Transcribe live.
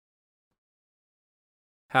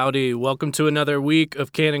Howdy, welcome to another week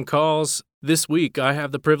of Canon Calls. This week, I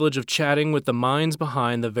have the privilege of chatting with the minds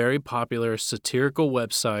behind the very popular satirical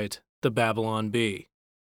website, The Babylon Bee.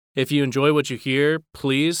 If you enjoy what you hear,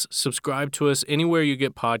 please subscribe to us anywhere you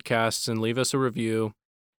get podcasts and leave us a review.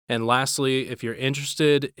 And lastly, if you're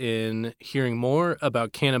interested in hearing more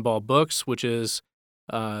about Cannonball Books, which is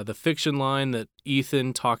the fiction line that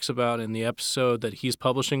Ethan talks about in the episode that he's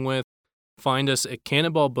publishing with, find us at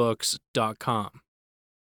cannonballbooks.com.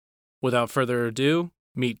 Without further ado,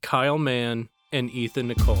 meet Kyle Mann and Ethan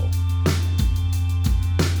Nicolle.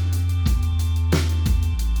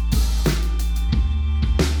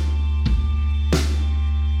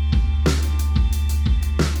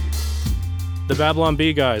 The Babylon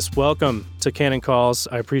Bee guys, welcome to Canon Calls.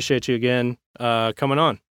 I appreciate you again coming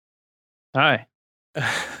on. Hi.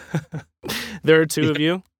 There are two of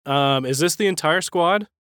you. Is this the entire squad?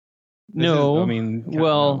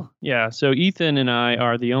 No. Yeah. So Ethan and I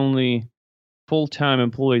are the only full-time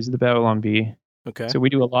employees of the Babylon Bee. Okay. So we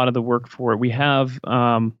do a lot of the work for it. We have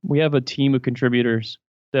a team of contributors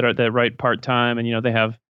that write part-time, and they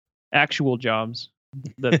have actual jobs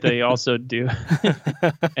that they also do.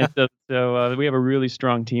 And so we have a really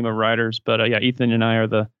strong team of writers. But Ethan and I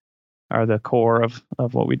are the core of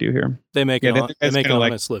what we do here. They make an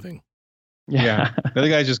honest living. Yeah. The other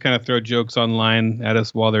guys just kind of throw jokes online at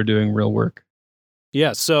us while they're doing real work.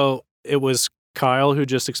 Yeah. So it was Kyle who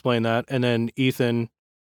just explained that. And then Ethan,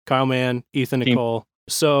 Kyle Mann, Ethan Nicolle.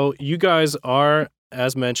 So you guys are,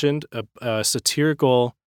 as mentioned, a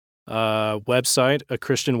satirical website, a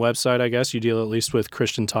Christian website, I guess. You deal at least with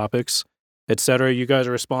Christian topics, etc. You guys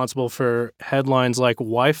are responsible for headlines like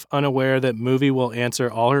 "Wife unaware that movie will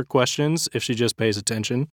answer all her questions if she just pays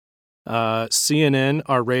attention." CNN,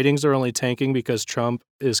 our ratings are only tanking because Trump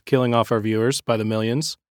is killing off our viewers by the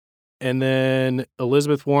millions. And then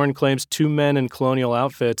Elizabeth Warren claims two men in colonial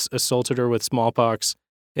outfits assaulted her with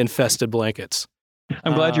smallpox-infested blankets.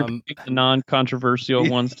 I'm glad you're picking the non-controversial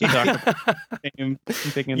ones to talk about.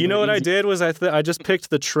 You know what I did was I just picked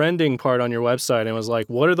the trending part on your website and was like,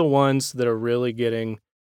 what are the ones that are really getting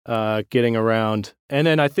around? And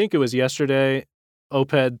then I think it was yesterday,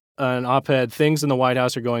 an op-ed, things in the White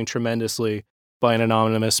House are going tremendously by an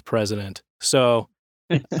anonymous president. So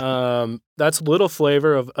that's a little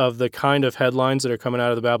flavor of the kind of headlines that are coming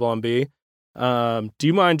out of the Babylon Bee. Do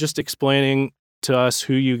you mind just explaining to us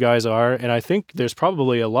who you guys are? And I think there's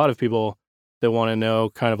probably a lot of people that want to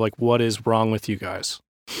know kind of like what is wrong with you guys.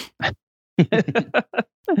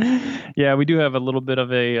 Yeah, we do have a little bit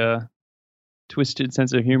of a twisted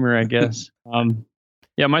sense of humor, I guess.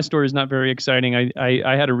 Yeah, my story is not very exciting.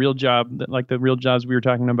 I had a real job, like the real jobs we were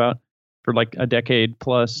talking about, for like a decade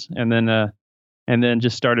plus, and then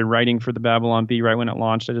just started writing for the Babylon Bee right when it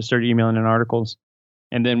launched. I just started emailing in articles,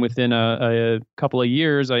 and then within a couple of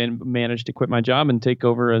years, I managed to quit my job and take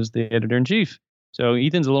over as the editor-in-chief. So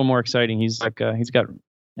Ethan's a little more exciting. He's got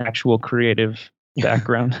actual creative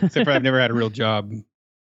background. Except for I've never had a real job.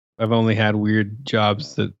 I've only had weird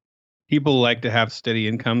jobs that people like to have steady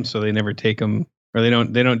income, so they never take them. Or they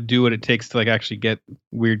don't do what it takes to like actually get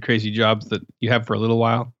weird, crazy jobs that you have for a little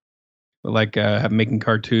while, but like making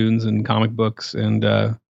cartoons and comic books and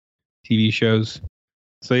TV shows.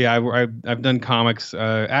 So yeah, I've done comics.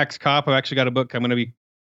 Axe Cop. I've actually got a book I'm going to be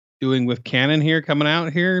doing with Canon here, coming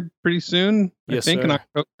out here pretty soon. Yes, I think sir. in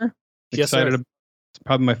October. Yes, Excited. sir. It's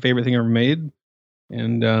probably my favorite thing ever made,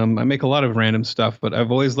 and I make a lot of random stuff. But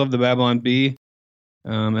I've always loved the Babylon Bee.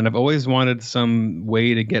 And I've always wanted some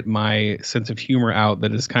way to get my sense of humor out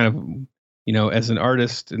that is kind of, as an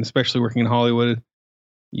artist, and especially working in Hollywood,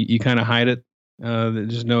 you kind of hide it.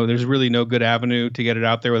 There's really no good avenue to get it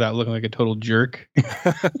out there without looking like a total jerk.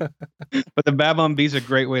 But the Babylon Bee is a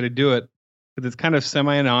great way to do it because it's kind of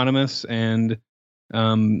semi-anonymous and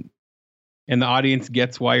the audience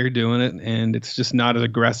gets why you're doing it. And it's just not as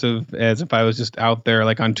aggressive as if I was just out there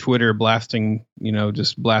like on Twitter blasting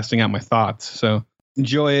out my thoughts. So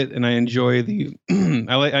enjoy it, and I enjoy the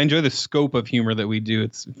I enjoy the scope of humor that we do.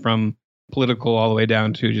 It's from political all the way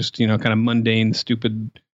down to just kind of mundane, stupid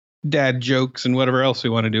dad jokes and whatever else we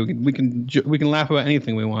want to do. We can laugh about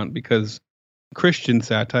anything we want because Christian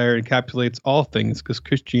satire encapsulates all things because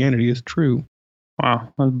Christianity is true.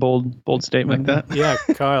 Wow, that's a bold statement. Like that. Yeah,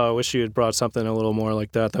 Kyle, I wish you had brought something a little more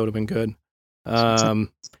like that. That would have been good.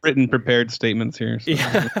 Written, prepared statements here. So.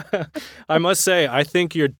 Yeah, I must say, I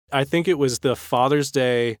think it was the Father's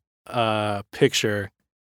Day picture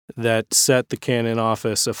that set the Canon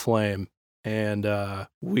office aflame, and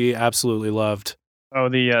we absolutely loved. Oh,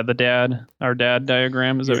 our dad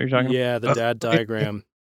diagram. Is that what you're talking about? Yeah, the dad diagram.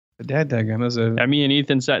 The dad diagram is me and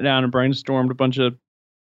Ethan sat down and brainstormed a bunch of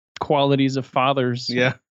qualities of fathers.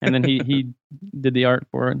 Yeah. And then he did the art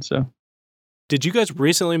for it. So, Did you guys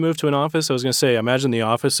recently move to an office? I was going to say, I imagine the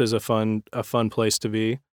office is a fun place to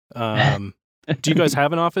be. Do you guys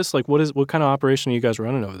have an office? Like, what kind of operation are you guys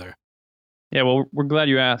running over there? yeah, well, we're glad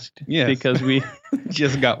you asked. Yes. Because we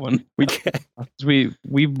Just got one. we've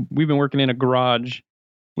been working in a garage,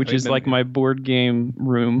 which is like my board game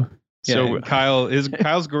room. Yeah, So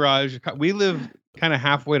Kyle's garage. We live kind of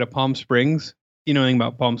halfway to Palm Springs. You know anything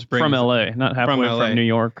about Palm Springs? from LA, not halfway from New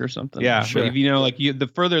York or something. Yeah, Sure. but if you know, like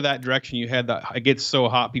the further that direction you head, it gets so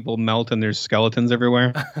hot, people melt, and there's skeletons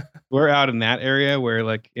everywhere. We're out in that area where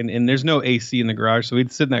like, and there's no AC in the garage, so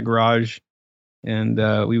we'd sit in that garage, and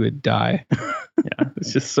we would die. Yeah,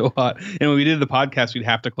 it's just so hot. And when we did the podcast, we'd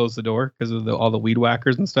have to close the door because of all the weed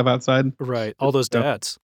whackers and stuff outside. Right. All those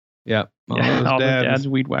dads. Yeah. All the dads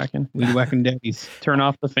weed whacking daddies. Turn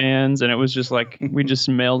off the fans, and it was just like we just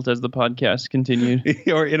smelled as the podcast continued.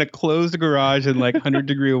 Or in a closed garage in like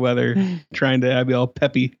 100-degree weather, trying to be all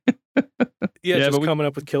peppy. Yeah, just coming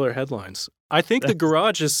up with killer headlines. I think the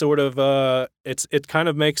garage is sort of it kind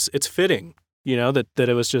of makes it's fitting, that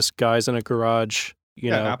it was just guys in a garage,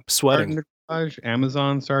 sweating. Garage,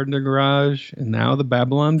 Amazon started in the garage, and now the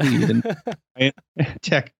Babylon Bee, the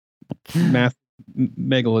tech math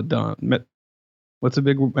megalodon. What's a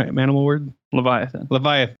big animal word? Leviathan.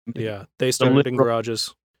 Yeah, they started in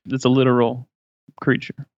garages. It's a literal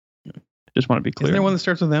creature. Just want to be clear. Isn't there one that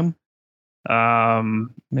starts with M?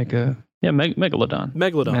 Megalodon.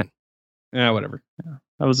 Megalodon. Yeah, whatever. Yeah.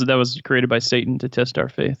 That was created by Satan to test our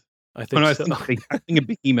faith. I think. I think a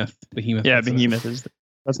behemoth. Yeah, behemoth is.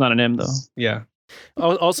 That's not an M though. Yeah.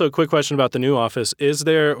 Also, a quick question about the new office: is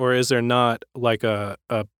there or is there not like a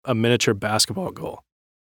miniature basketball goal?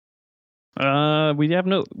 We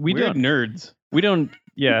don't nerds. We don't.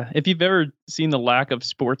 Yeah, if you've ever seen the lack of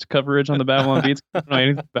sports coverage on the Babylon Beats, I don't know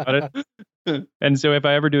anything about it. And so if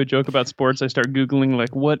I ever do a joke about sports, I start Googling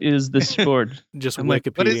like, what is this sport? Just I'm Wikipedia.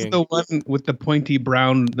 Like, what is the one with the pointy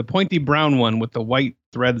brown one with the white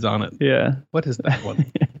threads on it? Yeah. What is that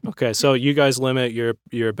one? Okay, so you guys limit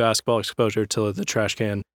your basketball exposure to the trash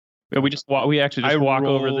can. Yeah, we actually just walk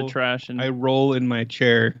over the trash and I roll in my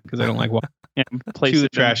chair because I don't like walking place to the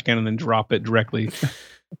trash can and then drop it directly.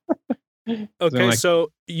 Okay,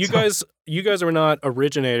 so you guys are not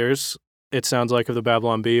originators, it sounds like, of the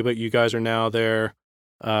Babylon Bee, but you guys are now there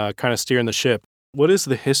kind of steering the ship. What is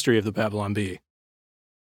the history of the Babylon Bee?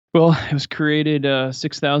 Well, it was created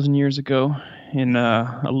 6,000 years ago in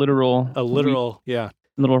a literal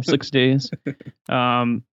 6 days.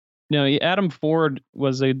 Adam Ford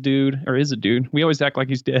was a dude, or is a dude. We always act like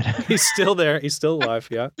he's dead. He's still there. He's still alive,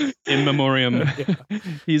 yeah. In memoriam.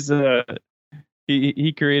 He's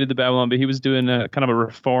he created the Babylon Bee. He was doing a kind of a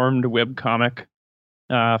reformed web comic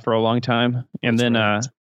for a long time, and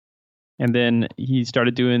then he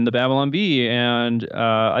started doing the Babylon Bee, and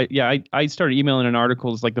I started emailing in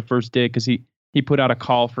articles like the first day because he put out a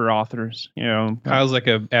call for authors. Kyle's like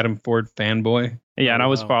a Adam Ford fanboy. Yeah, and I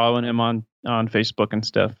was following him on Facebook and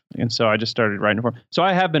stuff, and so I just started writing for him. So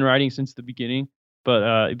I have been writing since the beginning,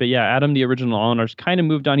 but yeah, Adam, the original owner, kind of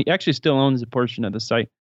moved on. He actually still owns a portion of the site,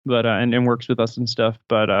 but and works with us and stuff,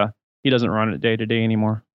 but he doesn't run it day to day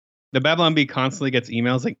anymore. The Babylon Bee constantly gets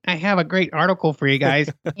emails like, "I have a great article for you guys."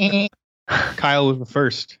 Kyle was the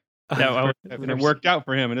first. Yeah, it worked out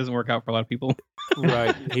for him. It doesn't work out for a lot of people.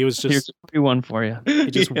 Right. He was just... Here's a free one for you.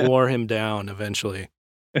 He just wore him down eventually.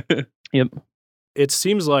 Yep. It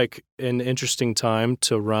seems like an interesting time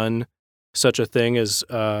to run such a thing as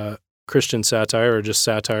Christian satire, or just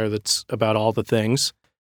satire that's about all the things.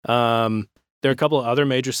 There are a couple of other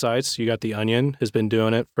major sites. You got The Onion has been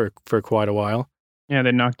doing it for quite a while. Yeah,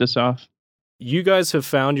 they knocked us off. You guys have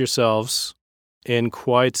found yourselves in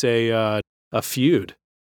quite a feud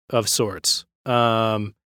of sorts.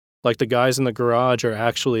 Like the guys in the garage are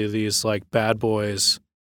actually these like bad boys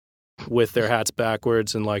with their hats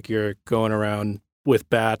backwards, and like you're going around with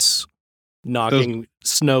bats knocking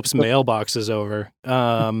Snopes mailboxes over.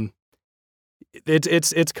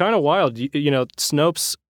 It's kind of wild.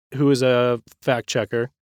 Snopes, who is a fact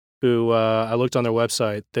checker, who I looked on their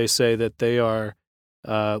website, they say that they are,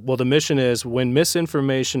 the mission is when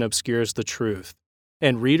misinformation obscures the truth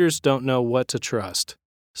and readers don't know what to trust.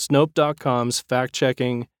 Snope.com's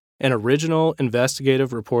fact-checking and original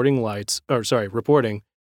investigative reporting,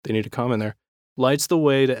 they need a comma in there, lights the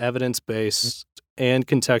way to evidence-based and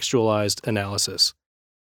contextualized analysis.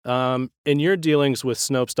 In your dealings with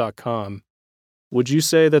Snopes.com, would you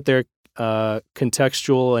say that their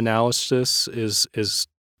contextual analysis is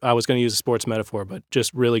I was going to use a sports metaphor, but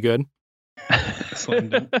just really good?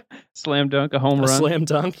 Slam dunk, a home run. A slam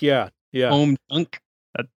dunk, yeah. Home dunk.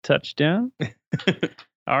 a touchdown.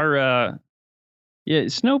 Our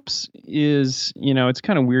Snopes is, it's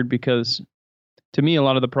kind of weird because to me a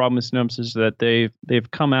lot of the problem with Snopes is that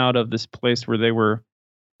they've come out of this place where they were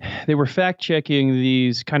fact checking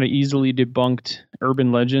these kind of easily debunked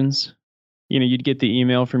urban legends. You'd get the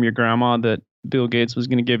email from your grandma that Bill Gates was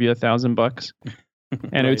going to give you $1,000,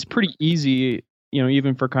 and Right. it's pretty easy,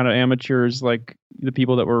 even for kind of amateurs like the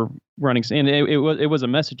people that were running. And it was a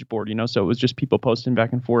message board, so it was just people posting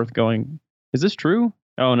back and forth, going, "Is this true?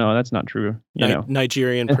 Oh no, that's not true."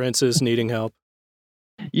 Nigerian princes needing help.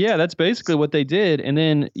 Yeah, that's basically what they did. And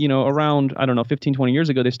then, around, I don't know, 15, 20 years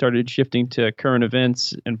ago, they started shifting to current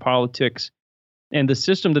events and politics. And the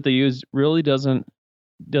system that they use really doesn't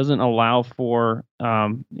allow for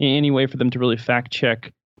any way for them to really fact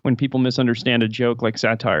check when people misunderstand a joke like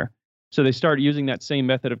satire. So they start using that same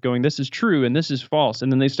method of going, this is true and this is false.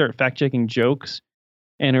 And then they start fact checking jokes.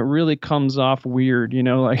 And it really comes off weird,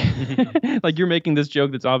 like like you're making this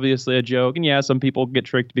joke that's obviously a joke. And yeah, some people get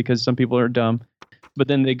tricked because some people are dumb. But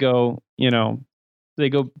then they go, item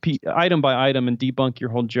by item and debunk your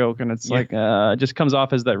whole joke. And it's it just comes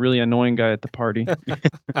off as that really annoying guy at the party.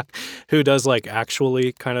 Who does like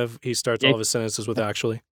actually kind of, he starts all of his sentences with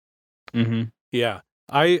actually. Mm-hmm. Yeah.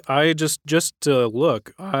 I just to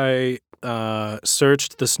look, I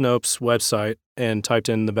searched the Snopes website and typed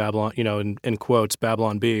in the Babylon, in quotes,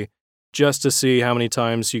 Babylon Bee, just to see how many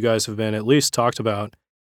times you guys have been at least talked about.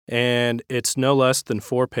 And it's no less than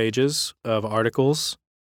 4 pages of articles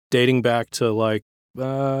dating back to like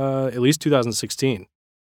at least 2016.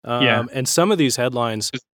 And some of these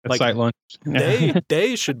headlines, like sight lunch.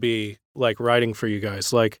 they should be like writing for you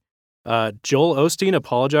guys. Like Joel Osteen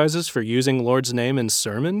apologizes for using Lord's name in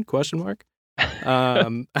sermon? ?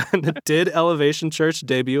 Did Elevation Church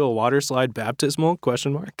debut a water slide baptismal? ?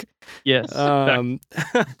 Yes.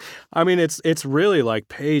 I mean, it's really like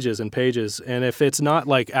pages and pages. And if it's not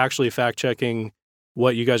like actually fact checking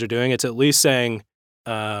what you guys are doing, it's at least saying,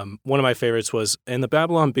 one of my favorites was, and the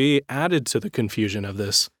Babylon Bee added to the confusion of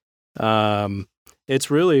this.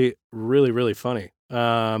 It's really, really, really funny.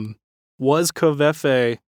 Was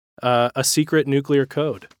Covefe a secret nuclear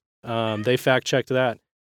code? They fact checked that.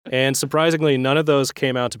 And surprisingly, none of those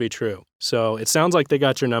came out to be true. So it sounds like they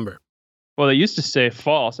got your number. Well, they used to say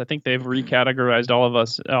false. I think they've recategorized all of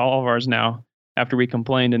ours now after we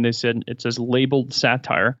complained, and they said it says labeled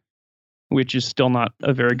satire, which is still not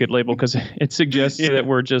a very good label because it suggests that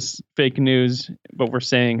we're just fake news, but we're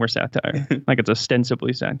saying we're satire, like it's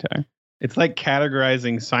ostensibly satire. It's like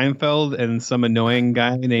categorizing Seinfeld and some annoying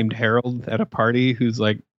guy named Harold at a party who's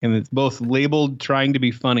like, and it's both labeled trying to be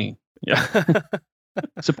funny. Yeah.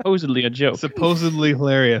 Supposedly a joke. Supposedly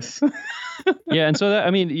hilarious. Yeah, and so that, I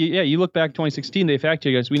mean, you look back 2016, they fact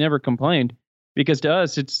checked us. We never complained because to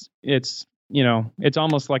us, it's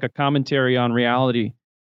almost like a commentary on reality.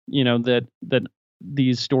 That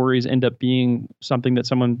these stories end up being something that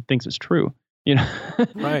someone thinks is true.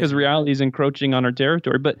 Because reality is encroaching on our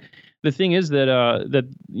territory. But the thing is that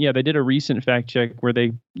they did a recent fact check where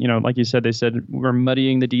they, like you said, they said we're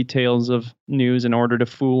muddying the details of news in order to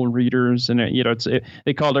fool readers, and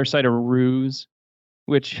they called our site a ruse,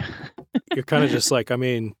 which you're kind of just like, I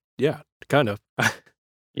mean, yeah, kind of.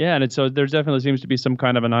 Yeah, and so there definitely seems to be some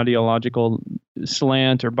kind of an ideological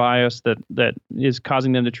slant or bias that is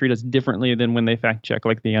causing them to treat us differently than when they fact check,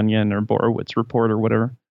 like The Onion or Borowitz Report or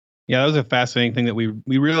whatever. Yeah, that was a fascinating thing that we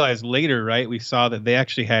realized later, right? We saw that they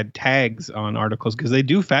actually had tags on articles because they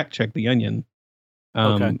do fact check The Onion.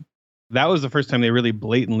 Okay. That was the first time they really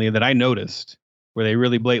blatantly, that I noticed, where they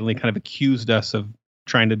really blatantly kind of accused us of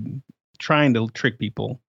trying to trick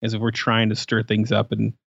people, as if we're trying to stir things up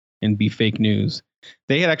and be fake news.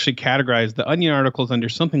 They had actually categorized the Onion articles under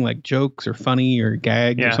something like jokes or funny or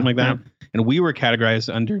gags or something like that. Yeah. And we were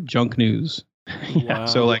categorized under junk news. Wow.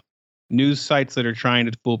 So like news sites that are trying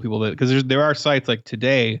to fool people, because there are sites like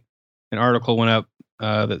today, an article went up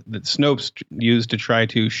that Snopes used to try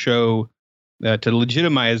to show, to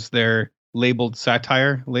legitimize their labeled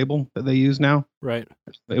satire label that they use now. Right.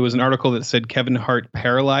 It was an article that said Kevin Hart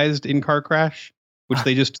paralyzed in car crash, which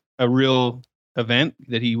they just, a real event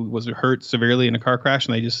that he was hurt severely in a car crash,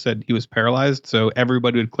 and they just said he was paralyzed, so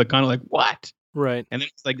everybody would click on it like, what? Right. And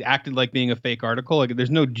it's like acted like being a fake article. Like there's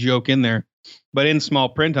no joke in there, but in small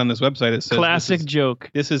print on this website it says classic joke.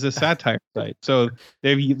 This is a satire site. So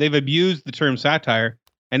they've abused the term satire,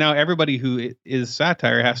 and now everybody who is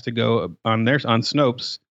satire has to go on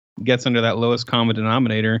Snopes, gets under that lowest common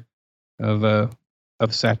denominator of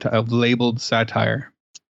labeled satire.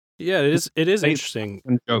 Yeah, it is interesting.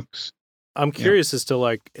 And jokes. I'm curious as to,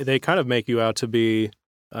 like, they kind of make you out to be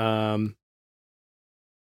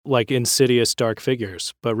like insidious dark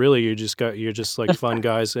figures, but really you're just like fun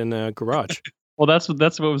guys in a garage. Well, that's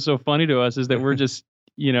what was so funny to us is that we're just,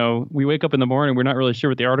 we wake up in the morning, we're not really sure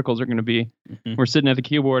what the articles are going to be. Mhm. We're sitting at the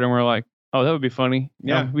keyboard and we're like, oh, that would be funny.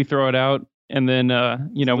 Yeah. We throw it out, and then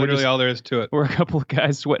Literally all there is to it. we're a couple of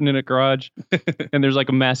guys sweating in a garage, and there's like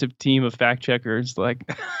a massive team of fact checkers like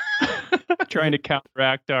trying to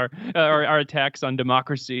counteract our attacks on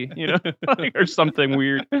democracy, or something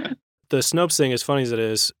weird. The Snopes thing, as funny as it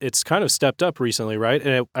is, it's kind of stepped up recently, right?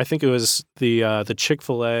 And I think it was the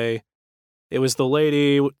Chick-fil-A. It was the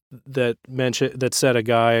lady that said a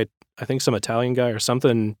guy, I think some Italian guy or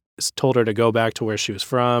something, told her to go back to where she was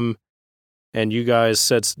from, and you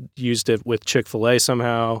guys used it with Chick-fil-A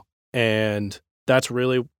somehow, and that's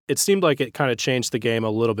really. It seemed like it kind of changed the game a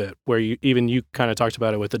little bit, where you kind of talked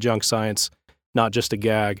about it with the junk science, not just a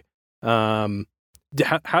gag. How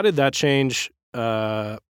did that change?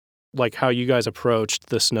 Like how you guys approached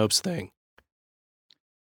the Snopes thing?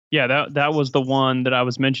 Yeah, that was the one that I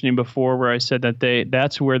was mentioning before, where I said that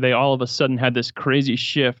that's where they all of a sudden had this crazy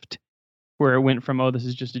shift, where it went from, oh, this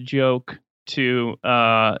is just a joke, to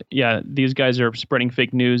these guys are spreading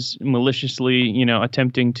fake news maliciously,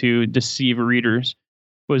 attempting to deceive readers,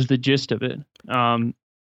 was the gist of it.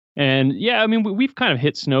 And yeah, I mean, we've kind of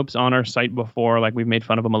hit Snopes on our site before, like we've made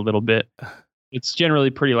fun of them a little bit. It's generally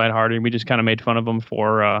pretty lighthearted. We just kind of made fun of them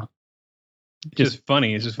for just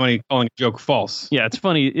funny. It's just funny calling a joke false. Yeah, it's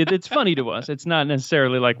funny. It's funny to us. It's not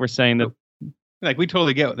necessarily like we're saying that. Like we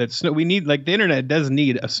totally get that. We need, like, the internet does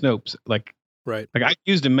need a Snopes. Like, right. Like I've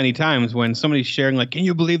used them many times when somebody's sharing, like, can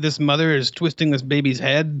you believe this mother is twisting this baby's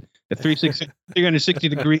head at 360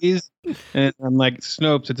 degrees? And I'm like,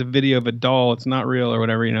 Snopes, it's a video of a doll. It's not real or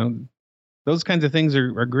whatever. Those kinds of things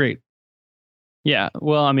are great. Yeah.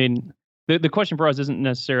 Well, I mean, the question for us isn't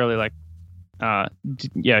necessarily like,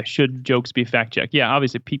 should jokes be fact checked? Yeah,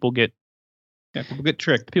 obviously people get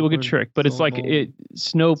tricked. But it's like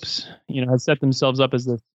Snopes, has set themselves up as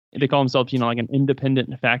they call themselves, like an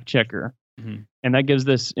independent fact checker. Mm-hmm. And that gives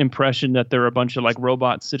this impression that there are a bunch of like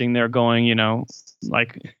robots sitting there going,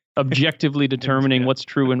 like objectively determining what's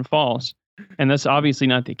true and false. And that's obviously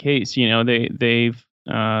not the case. They've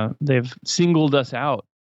singled us out.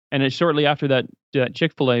 And it's shortly after that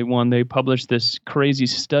Chick-fil-A one, they published this crazy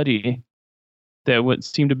study that would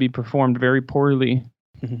seem to be performed very poorly.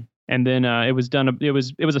 Mm-hmm. And then it was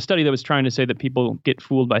a study that was trying to say that people get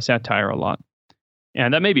fooled by satire a lot.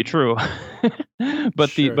 And that may be true. but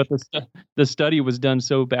sure. the study was done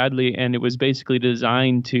so badly, and it was basically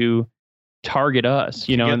designed to target us,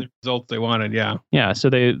 get the results they wanted. Yeah. Yeah. So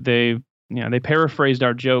they paraphrased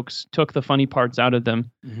our jokes, took the funny parts out of them,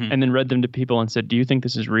 mm-hmm. and then read them to people and said, "Do you think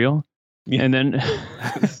this is real?" Yeah. And then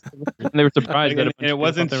and they were surprised that it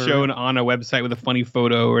wasn't shown on a website with a funny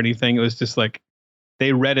photo or anything. It was just like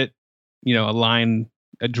they read it,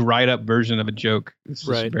 a dried up version of a joke. It's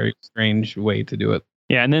just a very strange way to do it.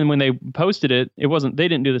 Yeah, and then when they posted it, they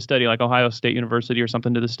didn't do the study like Ohio State University or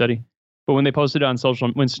something did the study. But when they posted it on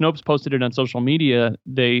when Snopes posted it on social media,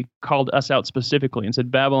 they called us out specifically and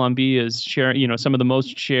said Babylon Bee is sharing, some of the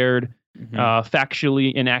most shared, mm-hmm.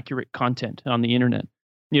 Factually inaccurate content on the internet.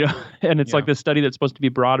 And it's like this study that's supposed to be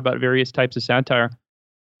broad about various types of satire,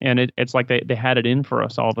 and it's like they had it in for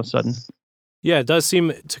us all of a sudden. Yeah, it does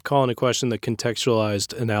seem to call into question the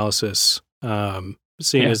contextualized analysis,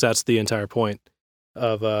 seeing as that's the entire point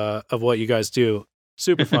of what you guys do.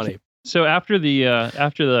 Super funny. So after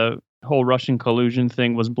the whole Russian collusion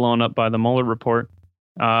thing was blown up by the Mueller report,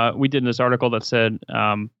 we did this article that said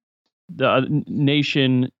the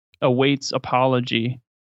nation awaits apology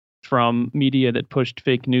from media that pushed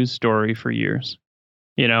fake news story for years.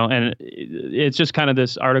 And it's just kind of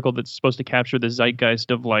this article that's supposed to capture the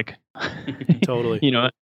zeitgeist of like, totally,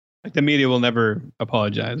 like the media will never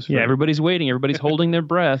apologize. Yeah, everybody's waiting, everybody's holding their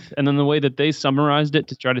breath, and then the way that they summarized it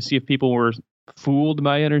to try to see if people were fooled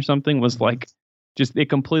by it or something was like, just they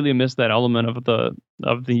completely missed that element of the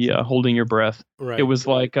holding your breath. Right. It was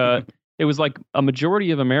like a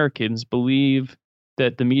majority of Americans believe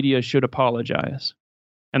that the media should apologize.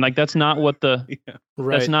 And like that's not what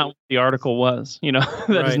that's not what the article was.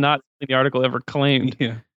 That is not what the article ever claimed.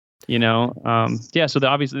 Yeah. So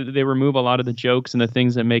obviously they remove a lot of the jokes and the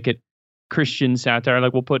things that make it Christian satire.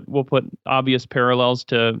 Like we'll put obvious parallels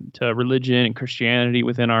to religion and Christianity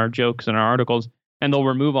within our jokes and our articles, and they'll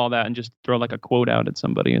remove all that and just throw like a quote out at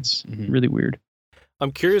somebody. It's really weird.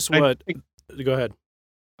 I'm curious go ahead.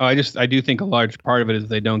 Oh, I do think a large part of it is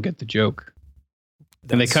they don't get the joke.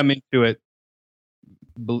 And they come into it.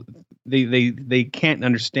 They can't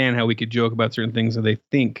understand how we could joke about certain things, and they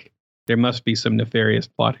think there must be some nefarious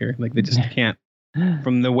plot here. Like they just can't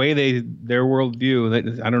from the way their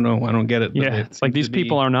worldview. I don't know. I don't get it. Yeah, it's like these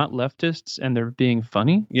people are not leftists and they're being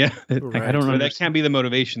funny. Yeah, Right. I don't know. That can't be the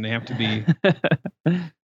motivation. They have to be.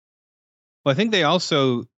 Well, I think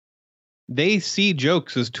they see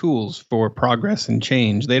jokes as tools for progress and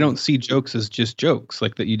change. They don't see jokes as just jokes,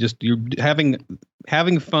 like that. You're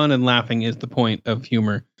having fun and laughing is the point of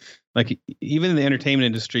humor. Like even in the entertainment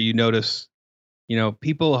industry, you notice,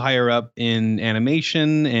 people higher up in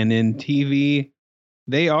animation and in TV,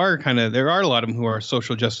 there are a lot of them who are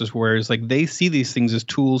social justice warriors. Like they see these things as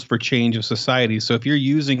tools for change of society. So if you're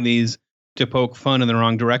using these to poke fun in the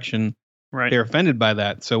wrong direction, Right. they're offended by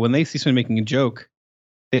that. So when they see someone making a joke,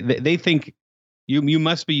 they think you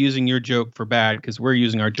must be using your joke for bad because we're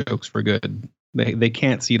using our jokes for good. They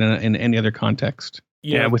can't see it in any other context.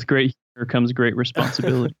 Yeah, with great humor comes great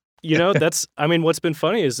responsibility. What's been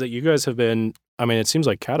funny is that you guys have been, it seems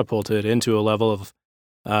like catapulted into a level of,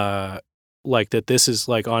 that this is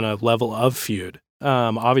like on a level of feud.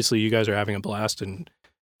 Obviously you guys are having a blast and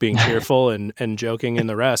being cheerful and joking and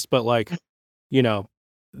the rest, but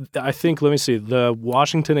I think, let me see, the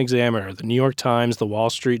Washington Examiner, the New York Times, the Wall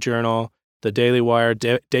Street Journal, the Daily Wire,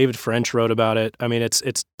 David French wrote about it.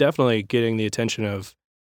 It's definitely getting the attention of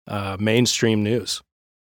mainstream news.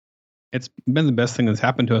 It's been the best thing that's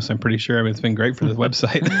happened to us, I'm pretty sure. It's been great for this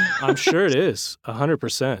website. I'm sure it is,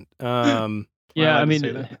 100%. The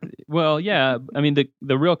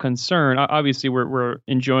real concern, obviously we're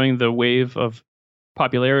enjoying the wave of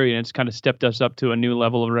popularity and it's kind of stepped us up to a new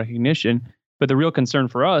level of recognition. But the real concern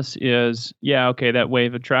for us is, that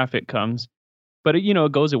wave of traffic comes, but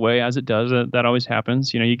it goes away as it does. That always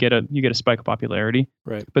happens. You get a spike of popularity.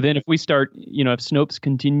 Right. But then if we start, if Snopes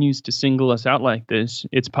continues to single us out like this,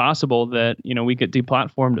 it's possible that, we get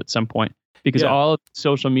deplatformed at some point because all of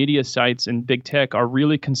social media sites and big tech are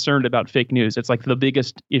really concerned about fake news. It's like the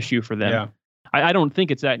biggest issue for them. Yeah. I don't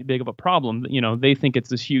think it's that big of a problem. They think it's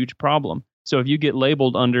this huge problem. So if you get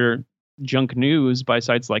labeled under junk news by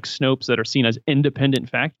sites like Snopes that are seen as independent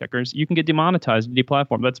fact checkers, you can get demonetized and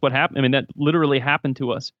deplatformed. That's what happened. That literally happened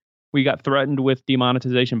to us. We got threatened with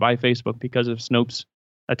demonetization by Facebook because of Snopes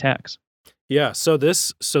attacks. Yeah. So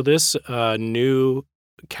this new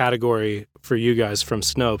category for you guys from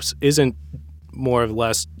Snopes isn't more or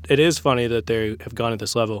less. It is funny that they have gone at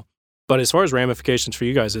this level, but as far as ramifications for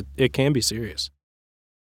you guys, it can be serious.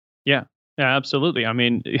 Yeah, absolutely.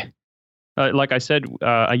 Like I said,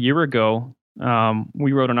 a year ago,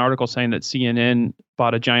 we wrote an article saying that CNN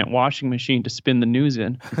bought a giant washing machine to spin the news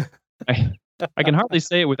in. I can hardly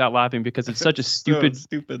say it without laughing because it's such a stupid.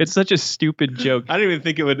 It's such a stupid joke. I didn't even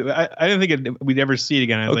think it would. I didn't think we'd ever see it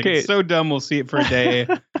again. I was like, it's so dumb. We'll see it for a day.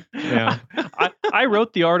 Yeah. I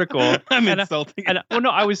wrote the article. I'm insulting.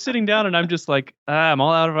 I was sitting down and I'm just like, I'm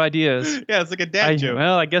all out of ideas. Yeah, it's like a dad joke.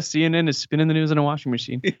 Well, I guess CNN is spinning the news in a washing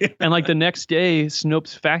machine. Yeah. And like the next day,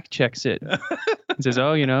 Snopes fact checks it. It says, the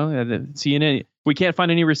CNN. We can't find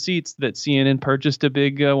any receipts that CNN purchased a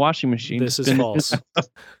big washing machine. This is false.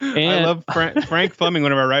 I love Frank Fleming,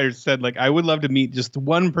 one of our writers, said, I would love to meet just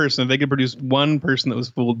one person. If they could produce one person that was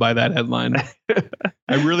fooled by that headline.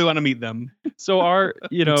 I really want to meet them. So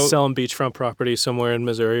selling beachfront property somewhere in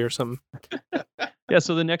Missouri or something. Yeah.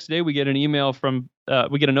 So the next day we get an email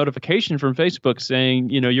we get a notification from Facebook saying,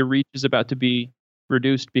 your reach is about to be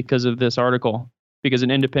reduced because of this article, because an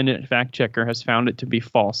independent fact checker has found it to be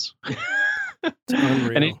false. It's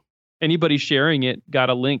unreal. And anybody sharing it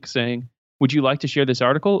got a link saying, would you like to share this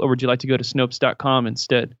article or would you like to go to Snopes.com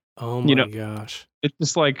instead? Oh my gosh. It's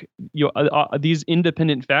just like these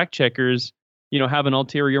independent fact checkers, have an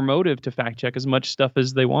ulterior motive to fact check as much stuff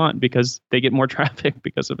as they want because they get more traffic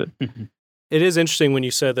because of it. It is interesting when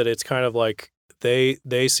you said that it's kind of like they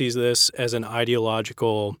see this as an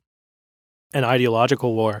ideological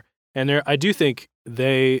war. And I do think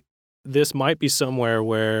this might be somewhere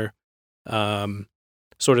where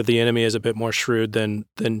sort of the enemy is a bit more shrewd than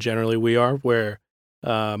generally we are, where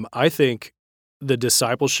I think the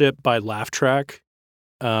discipleship by laugh track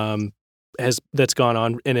that's gone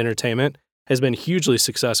on in entertainment has been hugely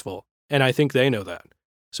successful, and I think they know that.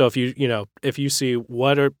 So if you see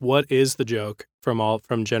what is the joke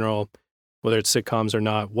from general, whether it's sitcoms or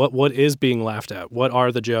not, what is being laughed at, what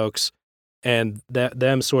are the jokes, and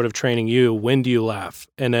them sort of training you, when do you laugh,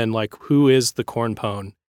 and then who is the corn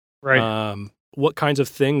pone. Right. What kinds of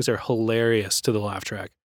things are hilarious to the laugh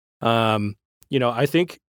track? I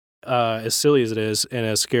think as silly as it is and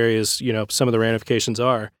as scary as, some of the ramifications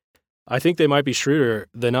are, I think they might be shrewder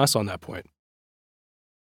than us on that point.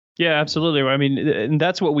 Yeah, absolutely. And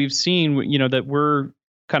that's what we've seen, that we're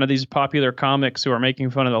kind of these popular comics who are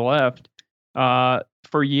making fun of the left.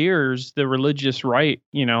 for years, the religious right,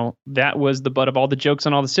 that was the butt of all the jokes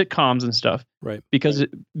on all the sitcoms and stuff. Right. Because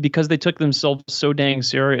they took themselves so dang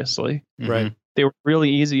seriously. Right. They were really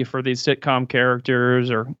easy for these sitcom characters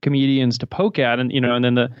or comedians to poke at, and and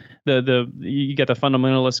then the you get the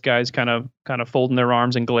fundamentalist guys kind of folding their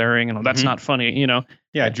arms and glaring, and that's not funny,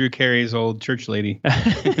 Yeah, Drew Carey's old church lady.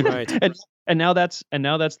 Right. And now that's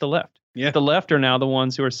the left. Yeah. The left are now the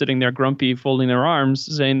ones who are sitting there grumpy, folding their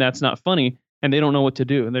arms, saying that's not funny, and they don't know what to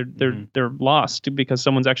do. They're lost because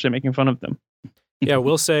someone's actually making fun of them. Yeah,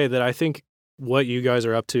 we'll say that I think what you guys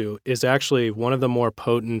are up to is actually one of the more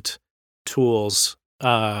potent tools,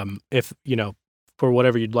 if for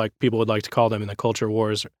whatever people would like to call them in the culture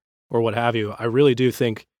wars or what have you. I really do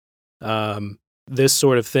think this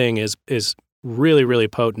sort of thing is really, really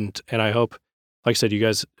potent, and I hope, like I said, you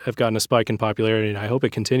guys have gotten a spike in popularity, and I hope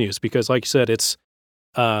it continues because, like you said, it's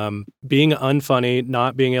being unfunny,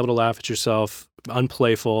 not being able to laugh at yourself,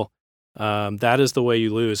 unplayful. That is the way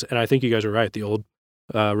you lose, and I think you guys are right. The old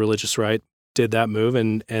religious right did that move,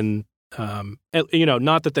 and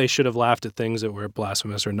not that they should have laughed at things that were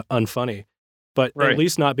blasphemous or unfunny, but Right. at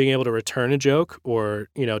least not being able to return a joke or,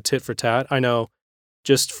 tit for tat. I know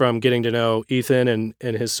just from getting to know Ethan and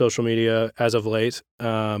his social media as of late,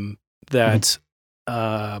 that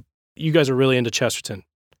you guys are really into Chesterton.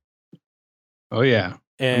 Oh, yeah.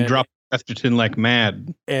 And I'm dropping Chesterton like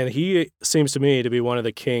mad. And he seems to me to be one of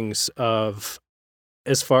the kings of,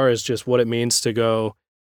 as far as just what it means to go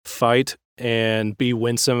fight and be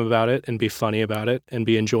winsome about it and be funny about it and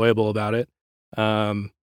be enjoyable about it. And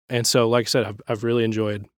so, like I said, I've really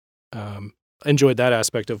enjoyed that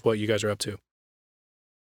aspect of what you guys are up to.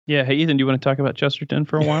 Yeah. Hey, Ethan, do you want to talk about Chesterton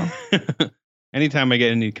for a while? Anytime I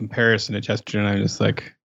get any comparison to Chesterton, I'm just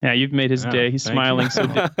like, yeah, you've made his day. He's thank smiling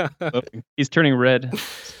you. he's turning red,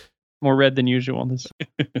 more red than usual.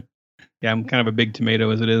 Yeah, I'm kind of a big tomato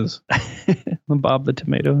as it is. Bob the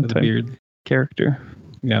Tomato With a beard. character.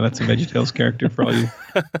 Yeah, that's a VeggieTales character for all you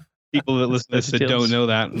people that listen to this that don't know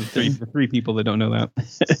that, and three people that don't know that.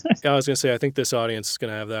 Yeah, I was going to say, I think this audience is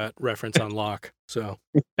going to have that reference on lock. So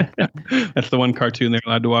that's the one cartoon they're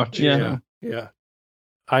allowed to watch. Yeah.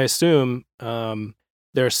 I assume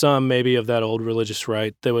there are some maybe of that old religious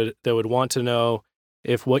right that would want to know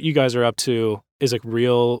if what you guys are up to is a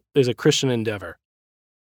Christian endeavor.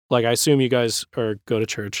 Like, I assume you guys go to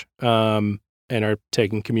church and are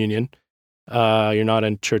taking communion. You're not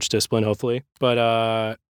in church discipline, hopefully,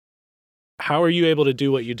 but how are you able to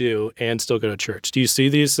do what you do and still go to church? Do you see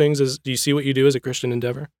these things do you see what you do as a Christian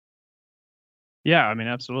endeavor? Yeah, I mean,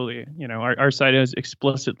 absolutely. Our site is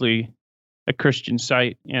explicitly a Christian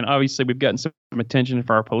site, and obviously we've gotten some attention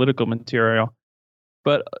for our political material.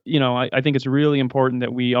 But, I think it's really important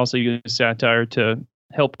that we also use satire to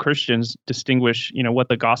help Christians distinguish, what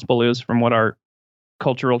the gospel is from what our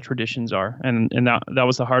cultural traditions are. And that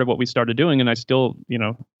was the heart of what we started doing. And I still,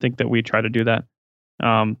 think that we try to do that.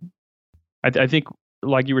 I think,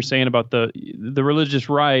 like you were saying about the religious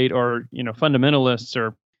right or, fundamentalists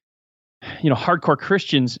or, hardcore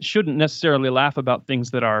Christians shouldn't necessarily laugh about things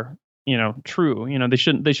that are, true. They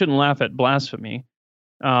shouldn't laugh at blasphemy.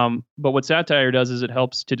 But what satire does is it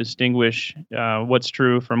helps to distinguish what's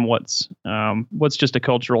true from what's just a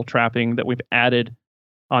cultural trapping that we've added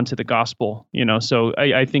onto the gospel. So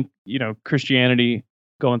I think Christianity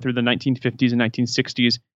going through the 1950s and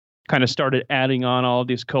 1960s kind of started adding on all of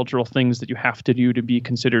these cultural things that you have to do to be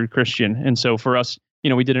considered Christian. And so for us,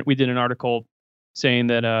 we did an article saying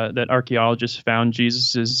that that archaeologists found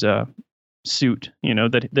Jesus's suit,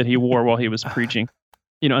 that he wore while he was preaching.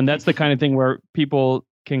 And that's the kind of thing where people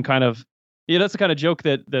can kind of, that's the kind of joke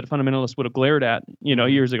that fundamentalists would have glared at,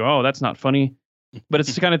 years ago. Oh, that's not funny. But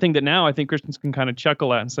it's the kind of thing that now I think Christians can kind of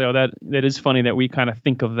chuckle at and say, oh, that is funny that we kind of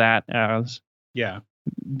think of that as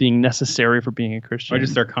being necessary for being a Christian. Or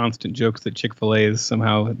just our constant jokes that Chick-fil-A is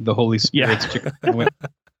somehow the Holy Spirit's chicken sandwich.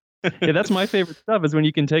 Yeah, that's my favorite stuff, is when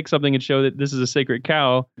you can take something and show that this is a sacred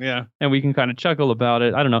cow. Yeah. And we can kind of chuckle about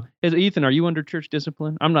it. I don't know. Ethan, are you under church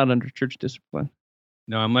discipline? I'm not under church discipline.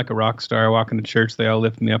 No, I'm like a rock star. I walk into church, they all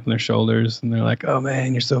lift me up on their shoulders, and they're like, "Oh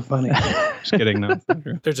man, you're so funny." Just kidding, no.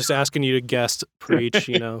 They're just asking you to guest preach,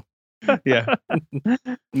 Yeah.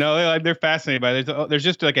 No, they're fascinated by it. There's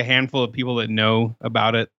just like a handful of people that know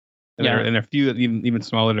about it, and there are a few that even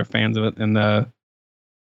smaller that are fans of it. And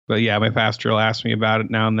but yeah, my pastor will ask me about it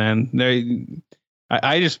now and then.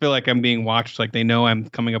 I just feel like I'm being watched. Like they know I'm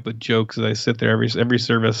coming up with jokes as I sit there every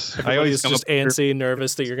service. I always just antsy,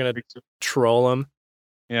 nervous that you're gonna troll them.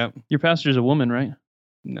 Yeah. Your pastor's a woman, right?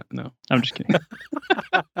 No. I'm just kidding.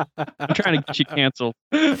 I'm trying to get you canceled.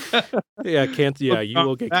 Yeah, you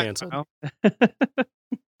will get canceled.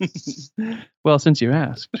 Well, since you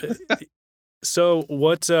asked. So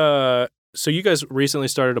what? So you guys recently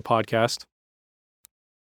started a podcast.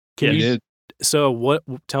 Can you? So what?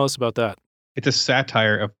 Tell us about that. It's a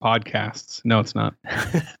satire of podcasts. No, it's not.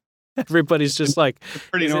 Everybody's just like,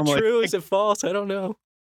 pretty is normal. it true? Is it false? I don't know.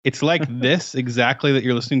 It's like this exactly that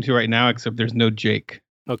you're listening to right now, except there's no Jake.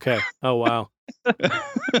 Okay. Oh wow.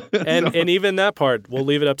 And even that part, we'll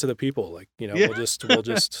leave it up to the people. Like, we'll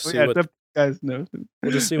just see what guys know.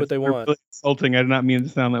 We'll just see what they want. Really insulting. I did not mean to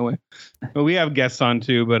sound that way. But we have guests on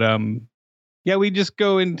too. But we just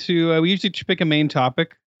go into. We usually pick a main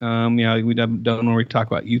topic. We done where we talk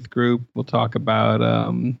about youth group. We'll talk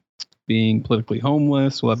about being politically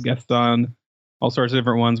homeless. We'll have guests on all sorts of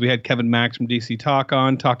different ones. We had Kevin Max from DC talk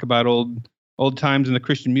about old times in the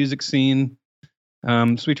Christian music scene.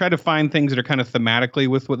 So we try to find things that are kind of thematically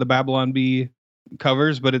with what the Babylon Bee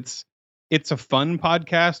covers, but it's a fun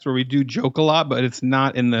podcast where we do joke a lot, but it's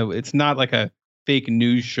not like a fake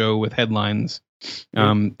news show with headlines.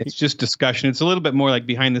 It's just discussion. It's a little bit more like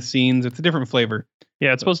behind the scenes. It's a different flavor.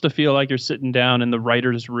 Yeah, it's supposed to feel like you're sitting down in the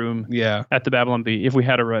writer's room at the Babylon Bee. If we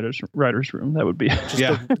had a writer's room, that would be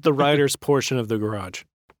just the writer's portion of the garage.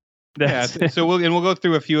 So we'll go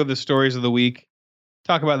through a few of the stories of the week,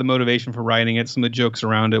 talk about the motivation for writing it, some of the jokes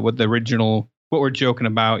around it, what we're joking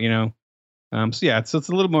about, so it's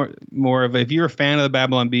a little more of if you're a fan of the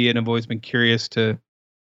Babylon Bee and have always been curious to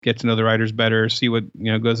get to know the writers better, see what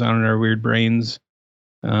goes on in our weird brains.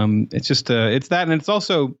 It's just it's that, and it's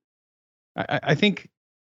also I think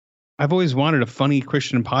I've always wanted a funny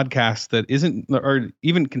Christian podcast that isn't, or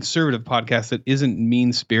even conservative podcast that isn't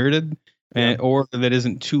mean spirited or that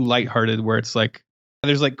isn't too lighthearted, where it's like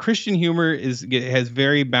there's like Christian humor has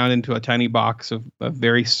very bound into a tiny box of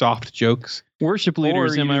very soft jokes. Worship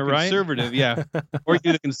leaders, am I right? Conservative, yeah. Or you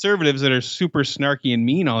do the conservatives that are super snarky and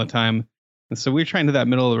mean all the time. And so we're trying to that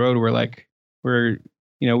middle of the road where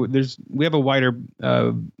we have a wider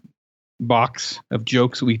box of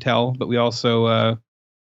jokes we tell, but we also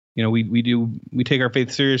we take our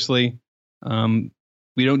faith seriously.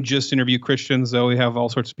 We don't just interview Christians, though. We have all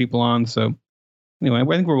sorts of people on. So anyway, I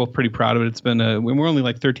think we're both pretty proud of it. It's been we're only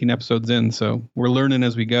like 13 episodes in, so we're learning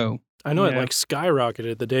as we go. I know it like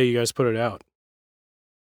skyrocketed the day you guys put it out.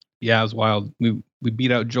 Yeah, it was wild. We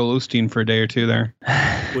beat out Joel Osteen for a day or two there,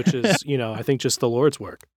 which is I think just the Lord's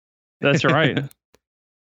work. That's right.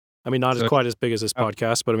 I mean, not quite as big as this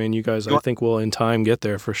podcast, but I mean, you guys, I think will in time get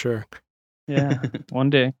there for sure. Yeah,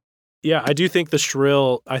 one day. Yeah, I do think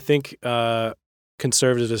I think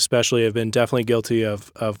conservatives especially have been definitely guilty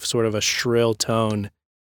of sort of a shrill tone,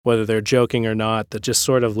 whether they're joking or not, that just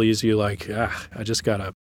sort of leaves you like, I just got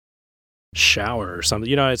to shower or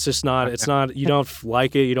something. It's just not, you don't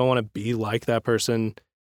like it. You don't want to be like that person.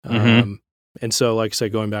 And so, like I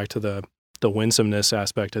said, going back to the winsomeness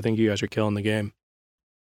aspect, I think you guys are killing the game.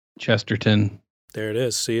 Chesterton. There it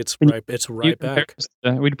is. See, it's right back.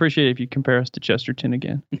 We'd appreciate it if you compare us to Chesterton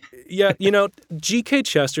again. Yeah, G.K.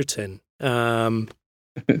 Chesterton. When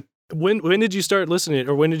did you start listening,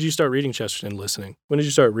 or when did you start reading Chesterton? When did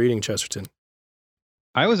you start reading Chesterton?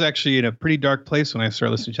 I was actually in a pretty dark place when I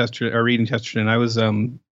started listening to Chesterton or reading Chesterton. I was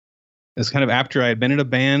it was kind of after I had been in a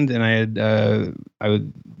band and I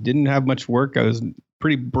didn't have much work. I was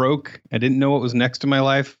pretty broke. I didn't know what was next in my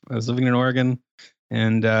life. I was living in Oregon.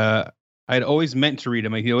 And I'd always meant to read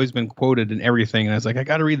him. He'd always been quoted in everything. And I was like, I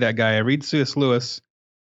got to read that guy. I read C.S. Lewis.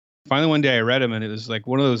 Finally, one day I read him, and it was like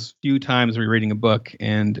one of those few times where you're reading a book,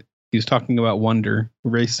 and he was talking about wonder, a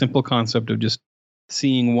very simple concept of just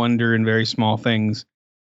seeing wonder in very small things.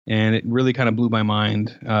 And it really kind of blew my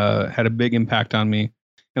mind, had a big impact on me.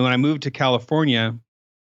 And when I moved to California,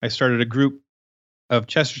 I started a group of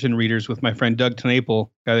Chesterton readers with my friend Doug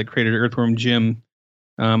Tenaple, guy that created Earthworm Jim.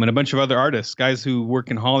 And a bunch of other artists, guys who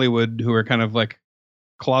work in Hollywood, who are kind of like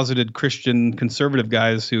closeted Christian conservative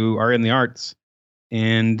guys who are in the arts.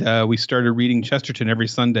 And we started reading Chesterton every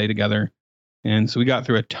Sunday together. And so we got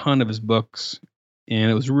through a ton of his books,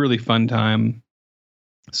 and it was a really fun time.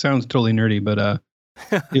 Sounds totally nerdy, but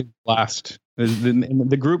it was a blast.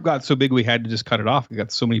 The group got so big we had to just cut it off. We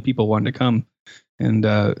got so many people wanting to come. And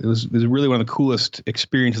it was really one of the coolest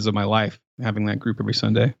experiences of my life, having that group every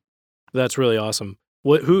Sunday. That's really awesome.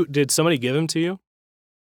 Who did somebody give them to you?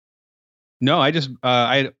 No, I just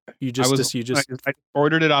I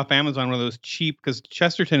ordered it off Amazon, one of those cheap, because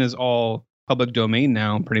Chesterton is all public domain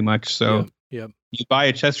now, pretty much. So you buy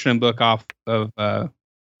a Chesterton book off of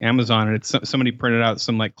Amazon, and it's somebody printed out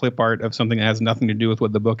some like clip art of something that has nothing to do with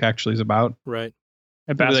what the book actually is about. Right.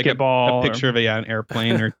 A basketball, like a picture of an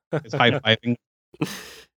airplane or it's high fiving.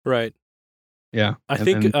 Right. Yeah. I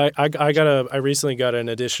think I recently got an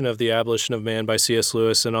edition of The Abolition of Man by C.S.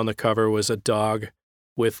 Lewis, and on the cover was a dog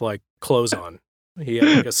with like clothes on. He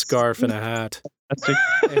had like a scarf and a hat.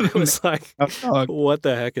 And it was like, what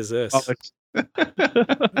the heck is this?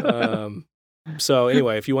 So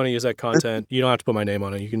anyway, if you want to use that content, you don't have to put my name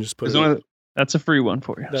on it. You can just put it. That's a free one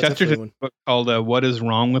for you. Chesterton's book called "What Is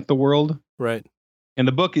Wrong with the World." Right. And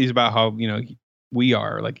the book is about how we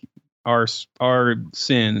are like our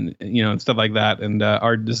sin, and stuff like that, and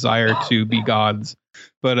our desire to be gods.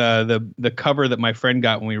 But the cover that my friend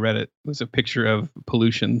got when we read it was a picture of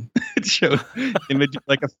pollution. It showed image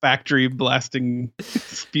like a factory blasting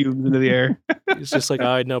spumes into the air. It's just like,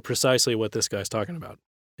 I know precisely what this guy's talking about.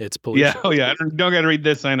 It's pollution. Yeah. Oh yeah. I don't got to read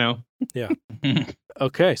this. I know. Yeah.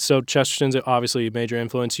 Okay. So Chesterton's obviously a major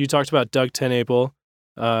influence. You talked about Doug TenApel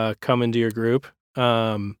coming to your group.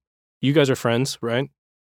 You guys are friends, right?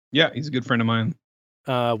 Yeah, he's a good friend of mine.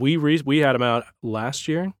 We had him out last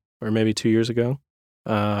year or maybe 2 years ago,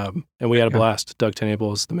 and we had a blast. Doug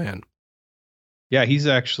TenApel is the man. Yeah, he's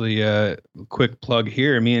actually a quick plug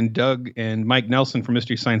here. Me and Doug and Mike Nelson from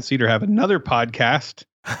Mystery Science Theater have another podcast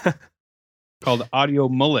called Audio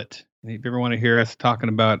Mullet. And if you ever want to hear us talking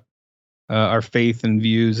about our faith and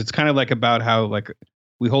views, it's kind of like about how like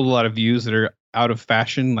we hold a lot of views that are out of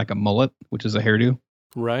fashion, like a mullet, which is a hairdo,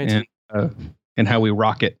 right? And how we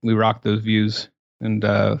rock it. We rock those views. And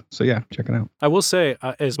so, yeah, check it out. I will say,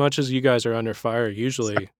 as much as you guys are under fire,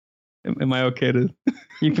 usually. Am I okay to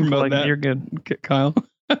you can promote that? You're good, Kyle.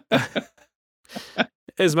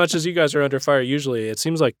 As much as you guys are under fire, usually it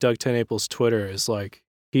seems like Doug TenApel's Twitter is like,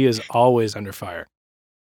 he is always under fire.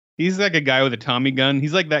 He's like a guy with a Tommy gun.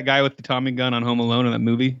 He's like that guy with the Tommy gun on Home Alone in that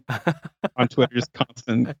movie. On Twitter, just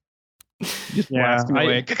constant. Just blasting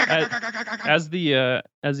away. As the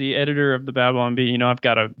editor of the Babylon Bee, I've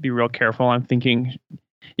got to be real careful. I'm thinking,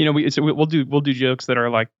 we'll do jokes that are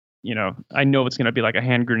like, I know it's going to be like a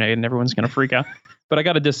hand grenade and everyone's going to freak out, but I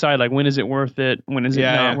got to decide like when is it worth it, when is it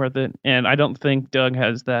not worth it, and I don't think Doug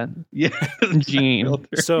has that gene.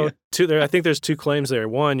 So I think there's two claims there.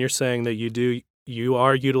 One, you're saying that you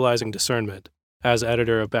are utilizing discernment as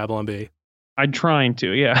editor of Babylon Bee. I'm trying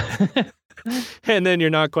to, yeah. And then you're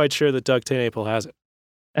not quite sure that Doug TenApel has it.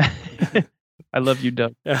 I love you,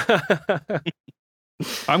 Doug.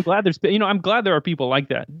 I'm glad there are people like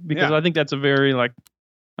that, because I think that's a very like,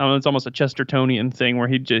 I don't know, it's almost a Chestertonian thing where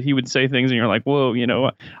he would say things and you're like, whoa,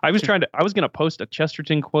 I was going to post a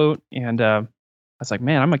Chesterton quote, and I was like,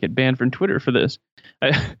 man, I might get banned from Twitter for this.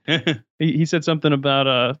 He said something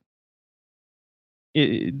about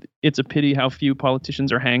it's a pity how few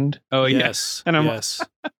politicians are hanged. Oh yes. And I'm like,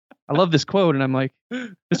 I love this quote, and I'm like,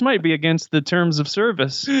 this might be against the terms of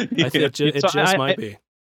service. It just might be.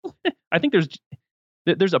 I think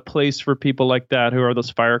there's a place for people like that who are those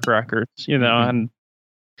firecrackers, and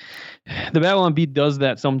the Babylon Bee does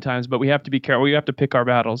that sometimes, but we have to be careful. We have to pick our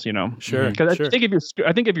battles, Sure. Because I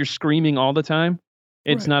think if you're screaming all the time,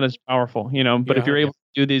 it's not as powerful, But if you're able to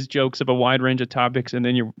do these jokes of a wide range of topics, and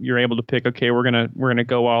then you're able to pick, okay, we're gonna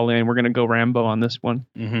go all in, we're gonna go Rambo on this one.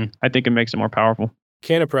 Mm-hmm. I think it makes it more powerful.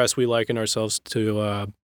 Canon Press, we liken ourselves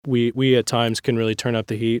to. We at times can really turn up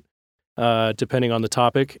the heat, depending on the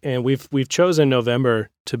topic, and we've chosen November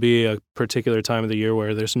to be a particular time of the year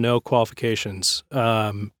where there's no qualifications.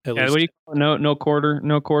 At least. What do you call it?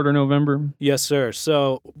 No quarter November? Yes, sir.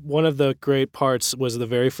 So one of the great parts was the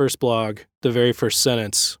very first blog, the very first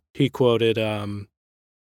sentence. He quoted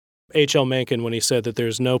H.L. Mencken when he said that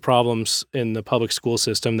there's no problems in the public school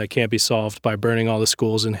system that can't be solved by burning all the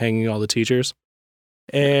schools and hanging all the teachers.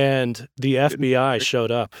 And the FBI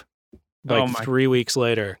showed up 3 weeks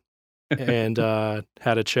later and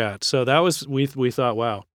had a chat. So that was, we thought,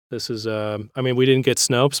 wow, this is, we didn't get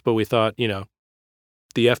Snopes, but we thought, the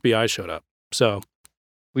FBI showed up. So.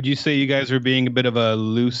 Would you say you guys are being a bit of a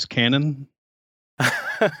loose cannon?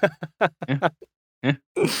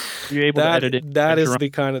 You're able to edit it. That is the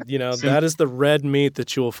kind of, that is the red meat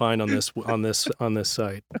that you will find on this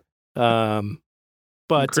site. But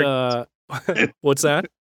what's that?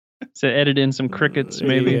 So edit in some crickets,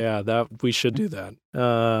 maybe. Yeah, that we should do that.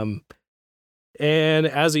 And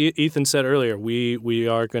as Ethan said earlier, we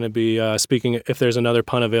are going to be speaking, if there's another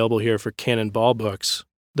pun available here, for Cannonball Books,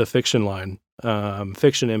 the fiction line,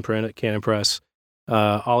 fiction imprint at Canon Press,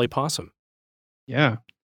 Ollie Possum. Yeah.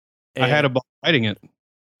 And I had a ball writing it.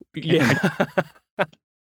 Yeah.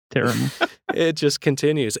 Terrible. It just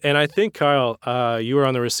continues. And I think, Kyle, you were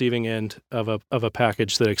on the receiving end of a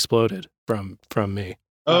package that exploded from me.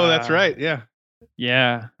 Oh, that's right. Yeah.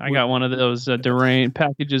 Yeah. I got one of those deranged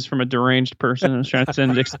packages from a deranged person who's trying to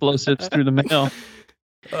send explosives through the mail.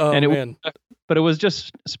 Oh and man, but it was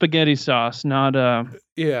just spaghetti sauce, not a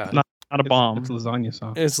bomb. It's lasagna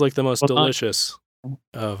sauce. it's like the most Well, delicious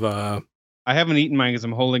of. I haven't eaten mine because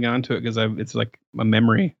I'm holding on to it because it's like a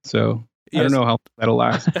memory. So I Yes. don't know how that'll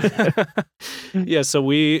last. Yeah, so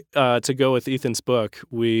we to go with Ethan's book,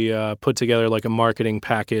 we put together like a marketing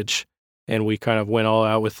package, and we kind of went all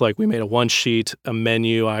out with like we made a one sheet, a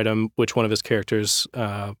menu item, which one of his characters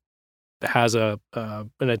has an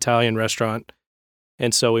Italian restaurant,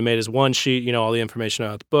 and so we made his one sheet, you know, all the information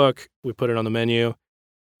out of the book. We put it on the menu,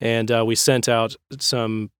 and we sent out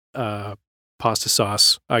some pasta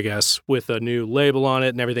sauce, I guess, with a new label on it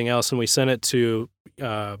and everything else, and we sent it to.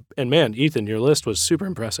 And man, Ethan, your list was super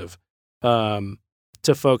impressive.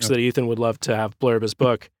 To folks that Ethan would love to have blurb his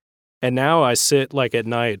book. And now I sit like at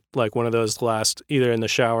night, like one of those last, either in the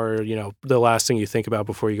shower, you know, the last thing you think about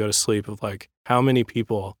before you go to sleep of like, how many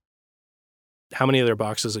of their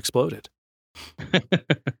boxes exploded?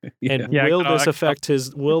 And will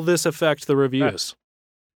this affect the reviews?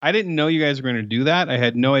 I didn't know you guys were going to do that. I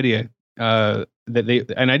had no idea and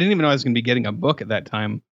I didn't even know I was going to be getting a book at that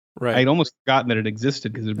time. Right. I'd almost forgotten that it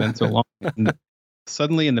existed because it had been so long. And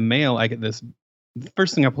suddenly in the mail, I get this. The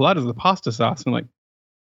first thing I pull out is the pasta sauce. I'm like,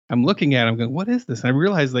 I'm looking at it, I'm going, what is this? And I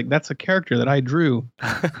realized like that's a character that I drew.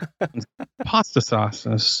 Pasta sauce.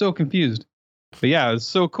 And I was so confused. But yeah, it was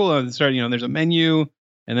so cool. I started, you know, there's a menu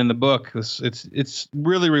and then the book. It's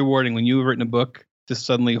really rewarding when you've written a book to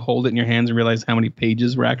suddenly hold it in your hands and realize how many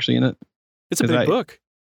pages were actually in it. It's a big book.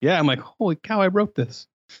 Yeah, I'm like, holy cow, I wrote this.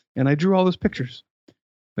 And I drew all those pictures.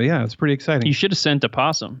 But yeah, it's pretty exciting. You should have sent a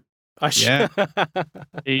possum. Yeah.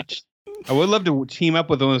 I would love to team up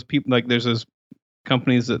with those people. Like there's those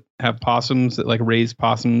companies that have possums that like raise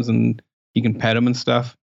possums and you can pet them and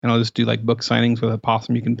stuff. And I'll just do like book signings with a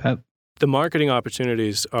possum you can pet. The marketing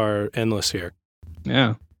opportunities are endless here.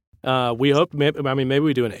 Yeah. We hope, maybe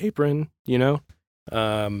we do an apron, you know?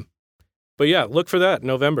 But yeah, look for that.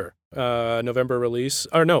 November release.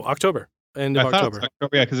 Or no, October. End of October.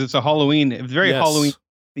 Yeah, because it's a Halloween. It's very Halloween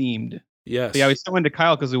themed. Yes. But yeah, we sent one to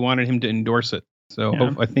Kyle because we wanted him to endorse it.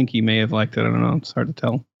 So I think he may have liked it. I don't know. It's hard to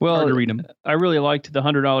tell. Well, hard to read him. I really liked the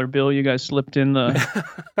 $100 bill you guys slipped in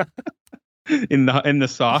the in the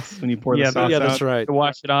sauce when you pour the sauce out. Yeah, that's right. To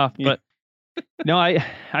wash it off. Yeah. But no, I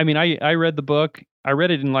read the book. I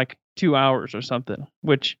read it in like 2 hours or something,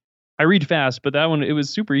 which I read fast, but that one, it was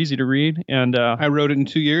super easy to read. And I wrote it in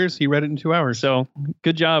 2 years. He read it in 2 hours. So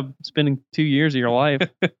good job spending 2 years of your life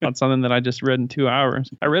on something that I just read in 2 hours.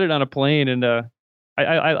 I read it on a plane, and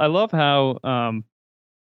I love how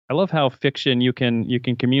fiction you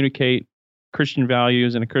can communicate Christian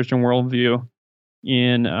values and a Christian worldview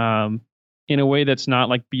in a way that's not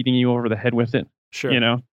like beating you over the head with it. Sure. You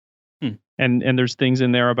know. And there's things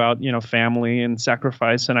in there about, you know, family and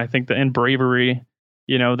sacrifice, and I think and bravery,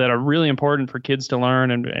 you know, that are really important for kids to learn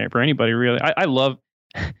and for anybody really. I love.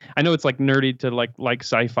 I know it's like nerdy to like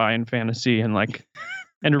sci-fi and fantasy and like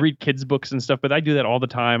and to read kids books and stuff, but I do that all the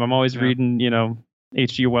time. I'm always reading, you know,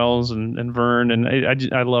 H.G. Wells and Verne, and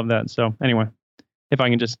I love that. So anyway, if I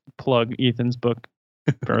can just plug Ethan's book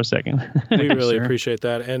for a second. We really appreciate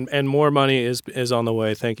that, and more money is on the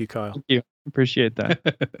way. Thank you, Kyle. Thank you. Appreciate that.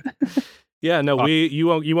 Yeah, no, you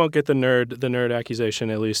won't get the nerd accusation,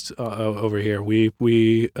 at least over here. We're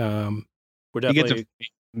definitely.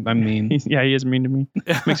 I mean, he is mean to me.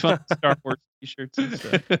 Makes fun of Star Wars t-shirts and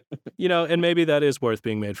stuff. You know, and maybe that is worth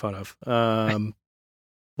being made fun of.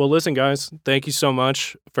 Well, listen, guys, thank you so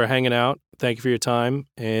much for hanging out. Thank you for your time,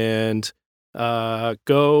 and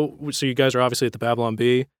go. So you guys are obviously at the Babylon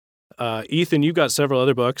Bee. Ethan, you've got several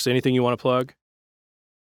other books. Anything you want to plug?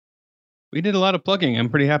 We did a lot of plugging. I'm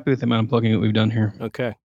pretty happy with the amount of plugging that we've done here.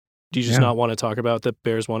 Okay. Do you just not want to talk about that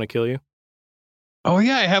Bears Want to Kill You? Oh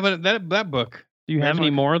yeah, I have that book. Do you have any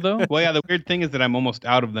more though? Well, yeah. The weird thing is that I'm almost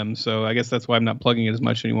out of them, so I guess that's why I'm not plugging it as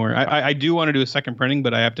much anymore. I do want to do a second printing,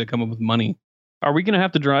 but I have to come up with money. Are we gonna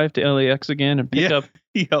have to drive to LAX again and pick up?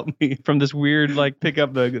 He helped me from this weird pick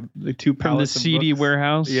up the 2 from the CD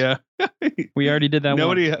warehouse. Yeah, we already did that.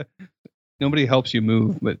 Nobody helps you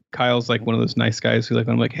move, but Kyle's like one of those nice guys who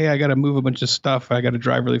I'm like, hey, I got to move a bunch of stuff. I got to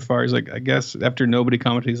drive really far. He's like, I guess after nobody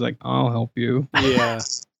commented, he's like, I'll help you. Yeah.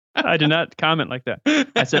 I did not comment like that.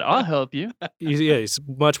 I said, I'll help you. He's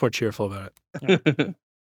much more cheerful about it.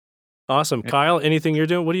 Awesome. Kyle, anything you're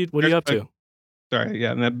doing? What are you up to? Sorry.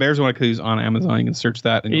 Yeah. And that Bears Want to Kill You's on Amazon. You can search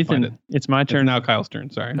that and you'll find it. It's my turn. It's now Kyle's turn.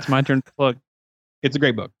 Sorry. It's my turn to plug. It's a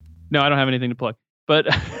great book. No, I don't have anything to plug, but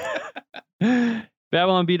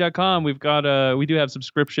BabylonB.com. We do have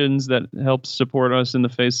subscriptions that help support us in the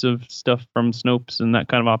face of stuff from Snopes and that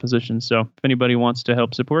kind of opposition. So if anybody wants to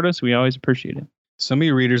help support us, we always appreciate it. Some of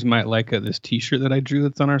your readers might like this T-shirt that I drew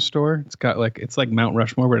that's on our store. It's like Mount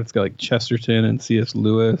Rushmore, but it's got like Chesterton and C.S.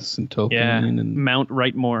 Lewis and Tolkien and Mount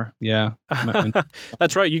Rightmore. Yeah,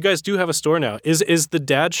 that's right. You guys do have a store now. Is the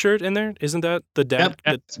dad shirt in there? Isn't that the dad?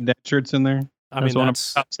 Yep, that shirt's in there. I mean, one of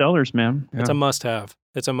our top sellers, man. It's a must-have.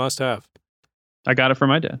 It's a must-have. I got it for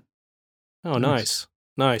my dad. Oh, nice.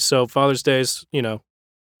 So Father's Day's,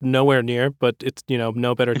 nowhere near, but it's,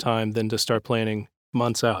 no better time than to start planning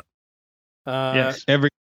months out. Yes. Every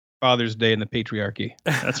Father's Day in the patriarchy.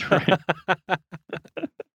 That's right.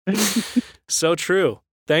 So true.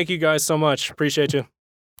 Thank you guys so much. Appreciate you.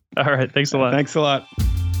 All right. Thanks a lot. Thanks a lot.